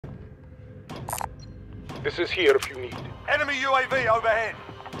This is here if you need. Enemy UAV overhead.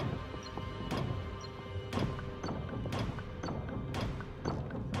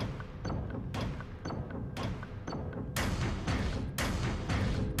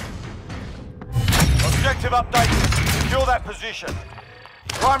 Objective updated. Secure that position.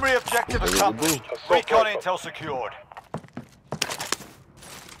 Primary objective accomplished. Recon intel secured.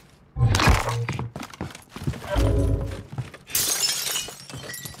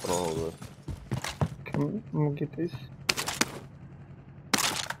 Oh, I'm gonna get this.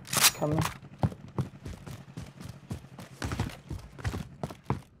 Coming.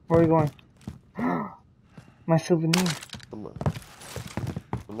 Where are you going? My souvenir.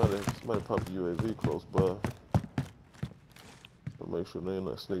 Somebody popped the UAV close by. I'll make sure they're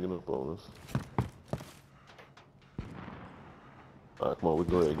not sneaking up on us. Alright, come on, we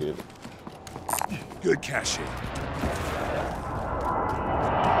go ahead and get it. Good cash in.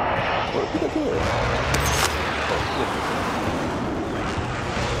 What? Get up here.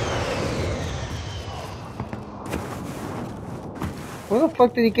 Where the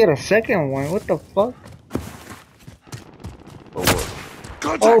fuck did he get a second one? What the fuck? Oh, what?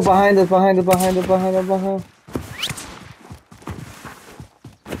 Contact. Oh, behind us. Let's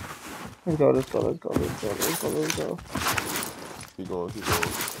go. Keep going.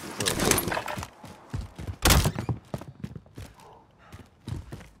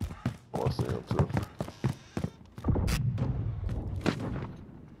 Oh, I see him too.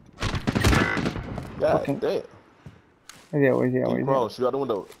 God Okay. damn. Where's he? Keep crawling. Shoot out the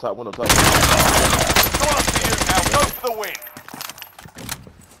window. Top window. It's all up to you now. Go for the win.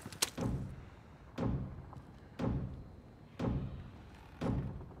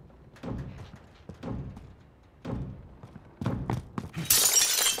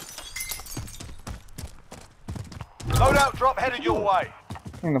 Loadout drop headed your way.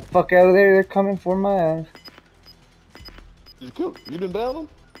 Getting the fuck out of there. They're coming for my ass. Did you kill him? You didn't down him?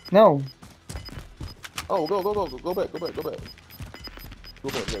 No. Oh, go back. Go back to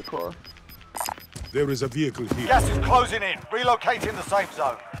that car. There is a vehicle here. Gas is closing in. Relocating the safe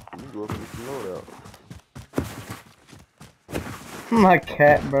zone. You can go up and get your load out. My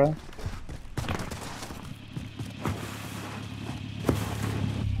cat, bro.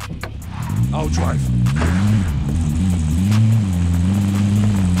 I'll drive.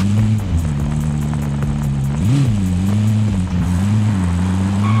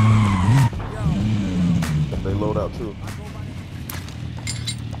 They load out too.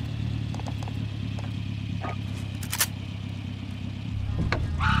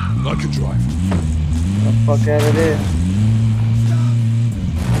 I can drive. Get the fuck out of there.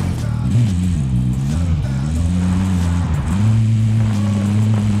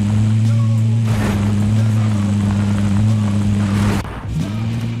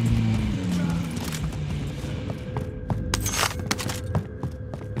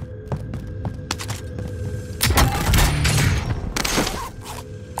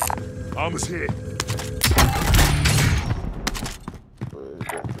 Armor's here.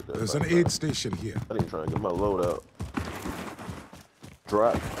 There's an aid station here. I need to try and get my load out.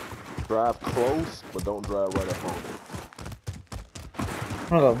 Drive close, but don't drive right up on it. I'm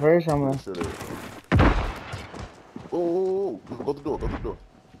gonna go first. I'm gonna. Sure oh, go to the door.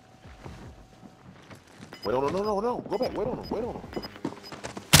 Wait on him. No. Go back. Wait on him.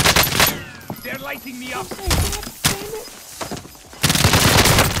 They're lighting me up.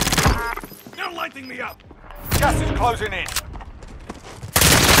 They're lighting me up. Gas is closing in.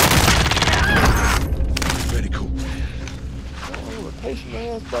 Very cool. Oh, patient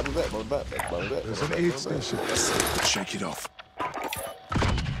ass. Bobby back. There's an aid station. Let's shake it off.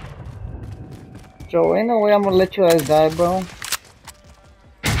 Joe, ain't no way I'm gonna let you guys die, bro.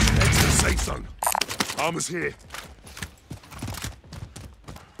 Head to the safe zone. Armor's here.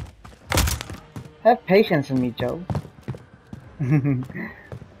 Have patience in me, Joe.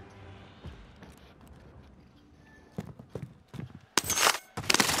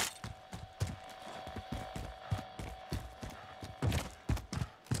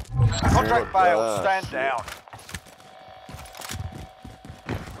 Contract failed. Stand down.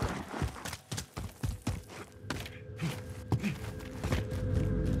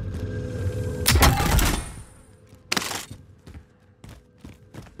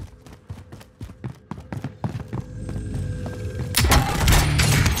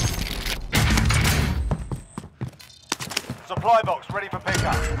 Supply box ready for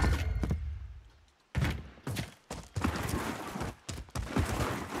pickup.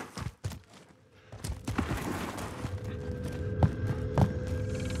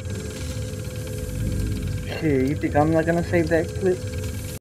 Shit, you think I'm not gonna save that clip?